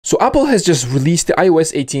So Apple has just released the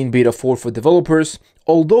iOS 18 Beta 4 for developers.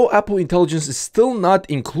 Although Apple Intelligence is still not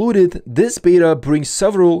included, this beta brings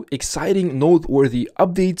several exciting, noteworthy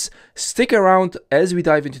updates. Stick around as we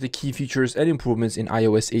dive into the key features and improvements in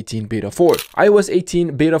iOS 18 Beta 4. iOS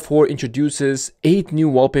 18 Beta 4 introduces 8 new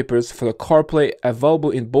wallpapers for the CarPlay,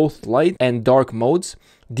 available in both light and dark modes.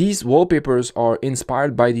 These wallpapers are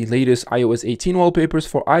inspired by the latest iOS 18 wallpapers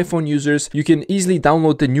for iPhone users. You can easily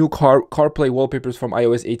download the new CarPlay wallpapers from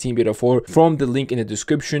iOS 18 Beta 4 from the link in the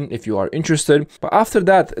description if you are interested. But after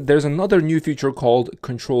that, there's another new feature called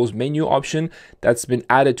Controls Menu option that's been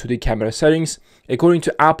added to the camera settings. According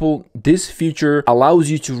to Apple, this feature allows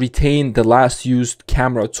you to retain the last used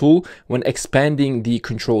camera tool when expanding the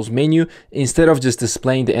controls menu. Instead of just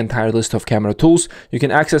displaying the entire list of camera tools, you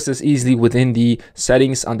can access this easily within the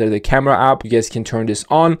settings under the camera app. You guys can turn this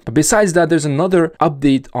on. But besides that, there's another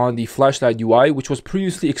update on the flashlight UI, which was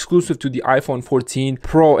previously exclusive to the iPhone 14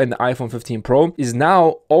 Pro and the iPhone 15 Pro, is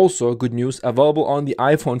now also, good news, available on the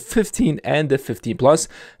iPhone 15 and the 15 Plus.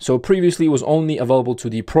 So previously it was only available to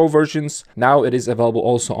the Pro versions. Now it is available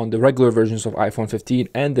also on the regular versions of iPhone 15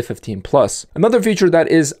 and the 15 Plus. Another feature that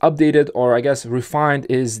is updated, or I guess refined,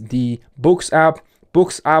 is the Books app.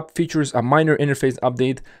 Books app features a minor interface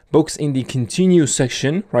update. Books in the continue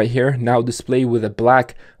section right here now display with a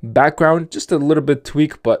black background, just a little bit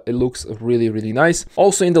tweak, but it looks really nice.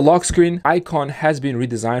 Also in the lock screen icon has been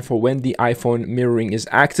redesigned for when the iPhone mirroring is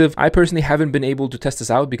active. I personally haven't been able to test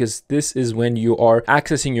this out because this is when you are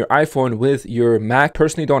accessing your iPhone with your Mac.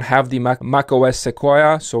 Personally don't have the Mac OS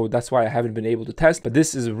Sequoia, so that's why I haven't been able to test, but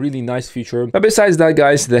this is a really nice feature. But besides that,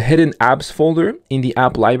 guys, the hidden apps folder in the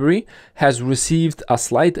app library has received a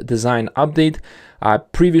slight design update.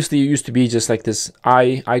 Previously it used to be just like this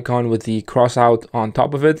eye icon with the cross out on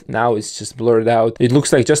top of it. Now it's just blurred out. It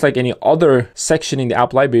looks like just like any other section in the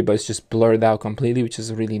app library, but it's just blurred out completely, which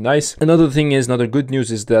is really nice. Another good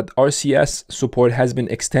news is that RCS support has been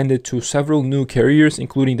extended to several new carriers,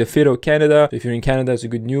 including the Fido Canada. If you're in Canada, it's a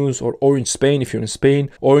good news, or Orange Spain if you're in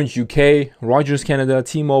Spain, Orange UK, Rogers Canada,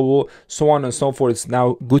 T-Mobile, so on and so forth. It's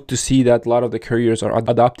now good to see that a lot of the carriers are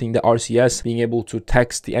adopting the RCS. Being able to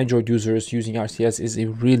text the Android users using RCS is a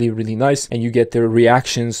really nice, and you get their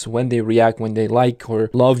reactions when they react, when they like or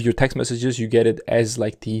love your text messages. You get it as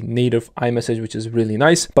like the native iMessage, which is really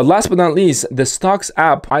nice. But last but not least, the Stocks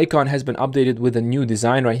app icon has been updated with a new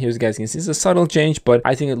design right here. As you guys can see, it's a subtle change, but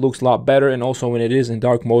I think it looks a lot better. And also when it is in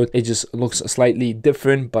dark mode, it just looks slightly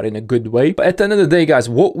different, but in a good way. But at the end of the day, guys,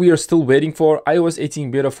 what we are still waiting for, iOS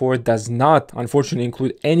 18 Beta 4 does not unfortunately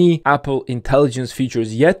include any Apple Intelligence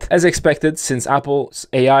features yet, as expected, since Apple's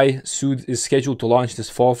AI suite is scheduled to launch this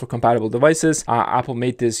fall for compatible devices. Apple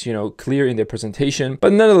made this, clear in their presentation.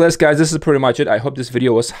 But nonetheless, guys, this is pretty much it. I hope this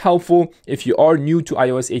video was helpful. If you are new to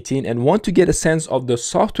iOS 18 and want to get a sense of the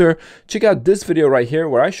software, check out this video right here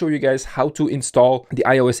where I show you guys how to install the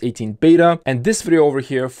iOS 18 beta, and this video over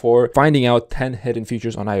here for finding out 10 hidden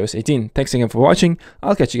features on iOS 18. Thanks again for watching.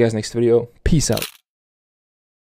 I'll catch you guys next video. Peace out.